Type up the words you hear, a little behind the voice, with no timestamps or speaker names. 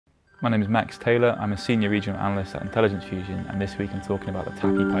My name is Max Taylor. I'm a Senior Regional Analyst at Intelligence Fusion, and this week I'm talking about the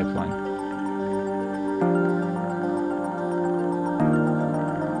TAPI pipeline.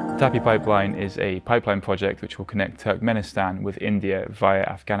 The TAPI pipeline is a pipeline project which will connect Turkmenistan with India via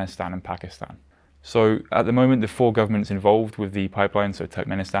Afghanistan and Pakistan. So at the moment, the four governments involved with the pipeline, so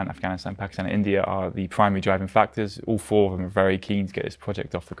Turkmenistan, Afghanistan, Pakistan and India, are the primary driving factors. All four of them are very keen to get this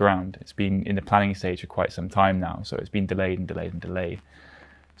project off the ground. It's been in the planning stage for quite some time now, so it's been delayed and delayed and delayed.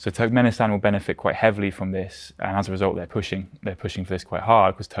 So Turkmenistan will benefit quite heavily from this, and as a result they're pushing for this quite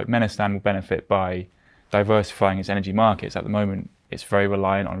hard, because Turkmenistan will benefit by diversifying its energy markets. At the moment it's very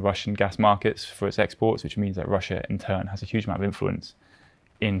reliant on Russian gas markets for its exports, which means that Russia in turn has a huge amount of influence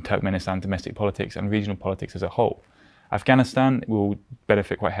in Turkmenistan domestic politics and regional politics as a whole. Afghanistan will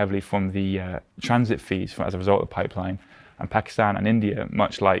benefit quite heavily from the transit fees as a result of the pipeline, and Pakistan and India,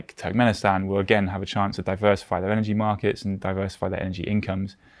 much like Turkmenistan, will again have a chance to diversify their energy markets and diversify their energy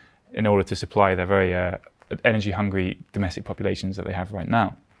incomes in order to supply their very energy-hungry domestic populations that they have right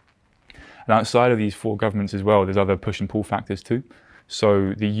now. And outside of these four governments as well, there's other push and pull factors too.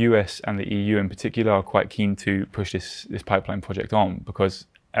 So the US and the EU in particular are quite keen to push this pipeline project on, because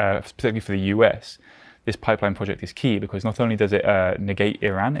particularly for the US, this pipeline project is key because not only does it negate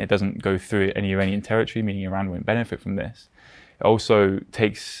Iran, it doesn't go through any Iranian territory, meaning Iran won't benefit from this. It also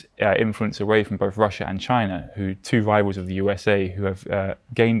takes influence away from both Russia and China, two rivals of the USA, who have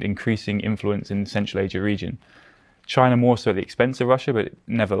gained increasing influence in the Central Asia region. China more so at the expense of Russia, but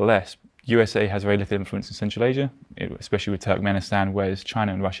nevertheless, USA has very little influence in Central Asia, especially with Turkmenistan, whereas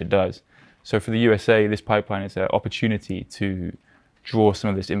China and Russia does. So for the USA, this pipeline is an opportunity to draw some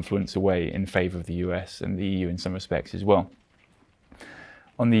of this influence away in favour of the US and the EU in some respects as well.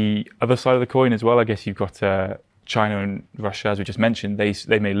 On the other side of the coin as well, I guess you've got China and Russia, as we just mentioned.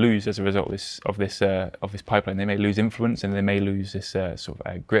 They may lose as a result of this pipeline. They may lose influence, and they may lose this sort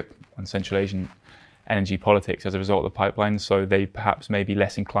of grip on Central Asian energy politics as a result of the pipeline, so they perhaps may be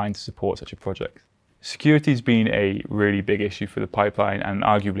less inclined to support such a project. Security has been a really big issue for the pipeline, and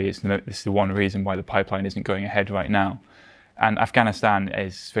arguably this is the one reason why the pipeline isn't going ahead right now. And Afghanistan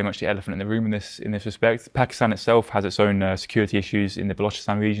is very much the elephant in the room in this respect. Pakistan itself has its own security issues in the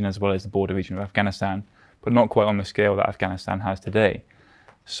Balochistan region as well as the border region of Afghanistan, but not quite on the scale that Afghanistan has today.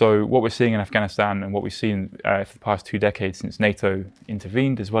 So what we're seeing in Afghanistan, and what we've seen for the past 2 decades since NATO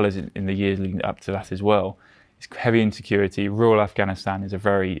intervened, as well as in the years leading up to that as well, is heavy insecurity. Rural Afghanistan is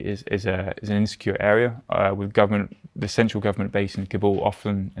an insecure area, with the central government based in Kabul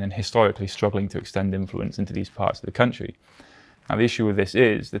often and historically struggling to extend influence into these parts of the country. Now the issue with this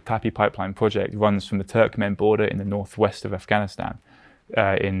is the TAPI pipeline project runs from the Turkmen border in the northwest of Afghanistan,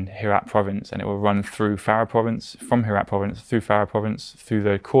 in Herat province, and it will run through Farah province, from Herat province through Farah province, through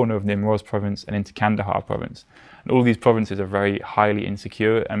the corner of Nimroz province and into Kandahar province. And all these provinces are very highly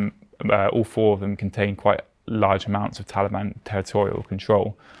insecure, and all four of them contain quite large amounts of Taliban territorial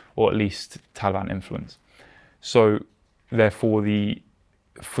control, or at least Taliban influence. So therefore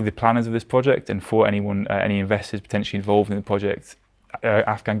for the planners of this project and for any investors potentially involved in the project,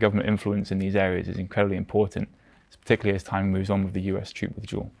 Afghan government influence in these areas is incredibly important, particularly as time moves on with the US troop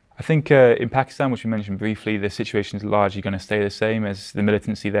withdrawal. I think in Pakistan, which we mentioned briefly, the situation is largely going to stay the same, as the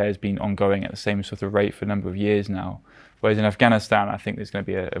militancy there has been ongoing at the same sort of rate for a number of years now. Whereas in Afghanistan, I think there's going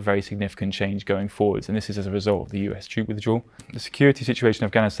to be a very significant change going forwards, and this is as a result of the US troop withdrawal. The security situation in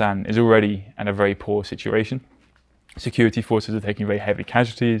Afghanistan is already in a very poor situation. Security forces are taking very heavy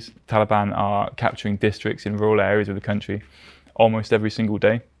casualties. Taliban are capturing districts in rural areas of the country almost every single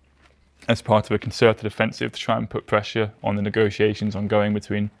day, as part of a concerted offensive to try and put pressure on the negotiations ongoing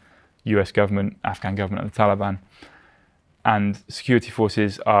between US government, Afghan government and the Taliban. And security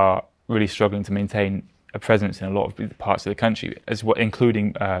forces are really struggling to maintain a presence in a lot of parts of the country,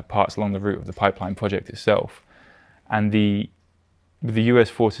 including parts along the route of the pipeline project itself. And with the US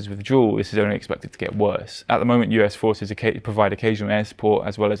forces withdrawal, this is only expected to get worse. At the moment, US forces provide occasional air support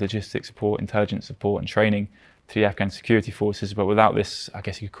as well as logistics support, intelligence support and training to the Afghan security forces, but without this, I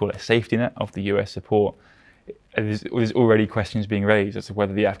guess you could call it a safety net of the US support, there's already questions being raised as to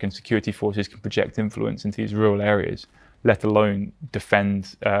whether the Afghan security forces can project influence into these rural areas, let alone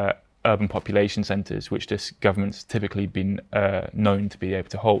defend urban population centres, which this government's typically been known to be able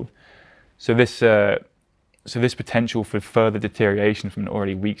to hold. So this potential for further deterioration from an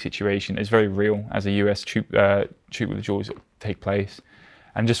already weak situation is very real as the US troop withdrawals take place.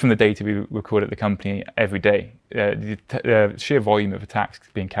 And just from the data we record at the company every day, the sheer volume of attacks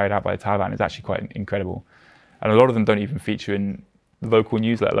being carried out by the Taliban is actually quite incredible. And a lot of them don't even feature in local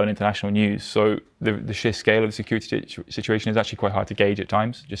news, let alone international news. So the sheer scale of the security situation is actually quite hard to gauge at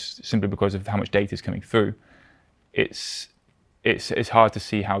times, just simply because of how much data is coming through. It's it's hard to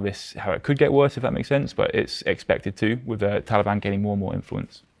see how it could get worse, if that makes sense, but it's expected to, with the Taliban gaining more and more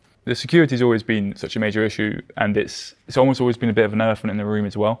influence. The security has always been such a major issue, and it's almost always been a bit of an elephant in the room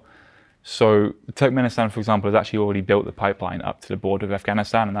as well. So Turkmenistan, for example, has actually already built the pipeline up to the border of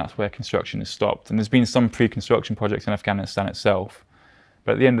Afghanistan, and that's where construction has stopped. And there's been some pre-construction projects in Afghanistan itself.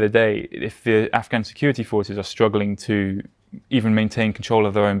 But at the end of the day, if the Afghan security forces are struggling to even maintain control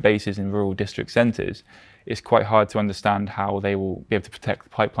of their own bases in rural district centres, it's quite hard to understand how they will be able to protect the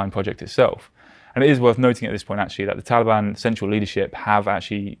pipeline project itself. And it is worth noting at this point, actually, that the Taliban central leadership have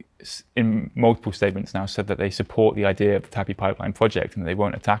actually, in multiple statements now, said that they support the idea of the TAPI pipeline project and that they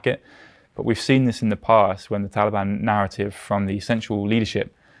won't attack it. But we've seen this in the past when the Taliban narrative from the central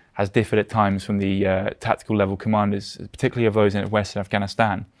leadership has differed at times from the tactical level commanders, particularly of those in Western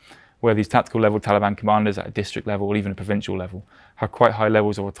Afghanistan, where these tactical level Taliban commanders at a district level or even a provincial level have quite high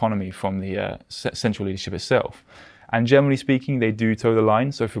levels of autonomy from the central leadership itself. And generally speaking, they do toe the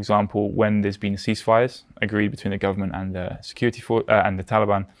line. So, for example, when there's been ceasefires agreed between the government and the and the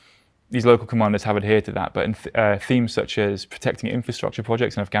Taliban, these local commanders have adhered to that. But in themes such as protecting infrastructure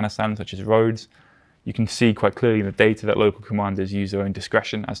projects in Afghanistan, such as roads, you can see quite clearly in the data that local commanders use their own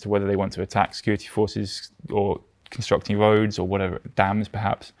discretion as to whether they want to attack security forces or constructing roads or whatever, dams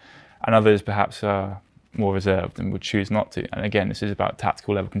perhaps, and others perhaps are more reserved and would choose not to. And again, this is about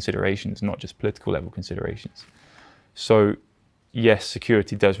tactical level considerations, not just political level considerations. So yes,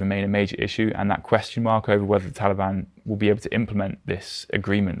 security does remain a major issue, and that question mark over whether the Taliban will be able to implement this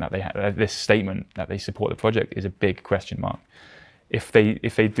agreement that they have, this statement that they support the project, is a big question mark. If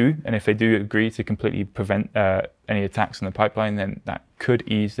they do, and if they do agree to completely prevent any attacks on the pipeline, then that could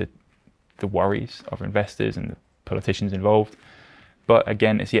ease the worries of investors and the politicians involved. But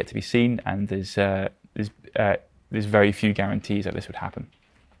again, it's yet to be seen, and there's very few guarantees that this would happen.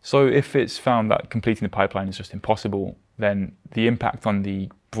 So if it's found that completing the pipeline is just impossible, then the impact on the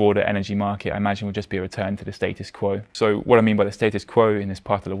broader energy market, I imagine, will just be a return to the status quo. So what I mean by the status quo in this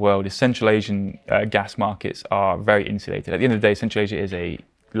part of the world is Central Asian gas markets are very insulated. At the end of the day, Central Asia is a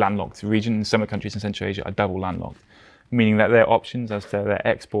landlocked region. Some of the countries in Central Asia are double landlocked, meaning that their options as to their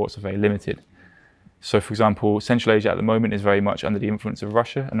exports are very limited. So, for example, Central Asia at the moment is very much under the influence of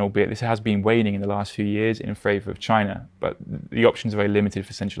Russia, and albeit this has been waning in the last few years in favour of China, but the options are very limited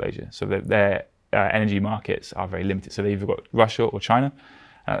for Central Asia. So their energy markets are very limited. So they've either got Russia or China.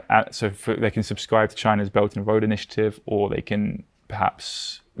 They can subscribe to China's Belt and Road Initiative, or they can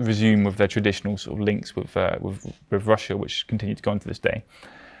perhaps resume with their traditional sort of links with Russia, which continue to go on to this day.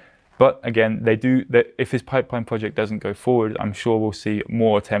 But again, if this pipeline project doesn't go forward, I'm sure we'll see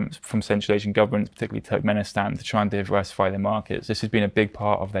more attempts from Central Asian governments, particularly Turkmenistan, to try and diversify their markets. This has been a big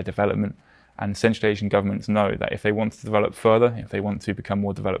part of their development, and Central Asian governments know that if they want to develop further, if they want to become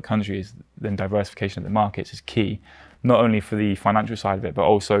more developed countries, then diversification of the markets is key, not only for the financial side of it, but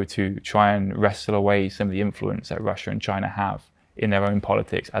also to try and wrestle away some of the influence that Russia and China have in their own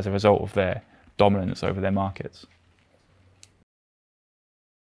politics as a result of their dominance over their markets.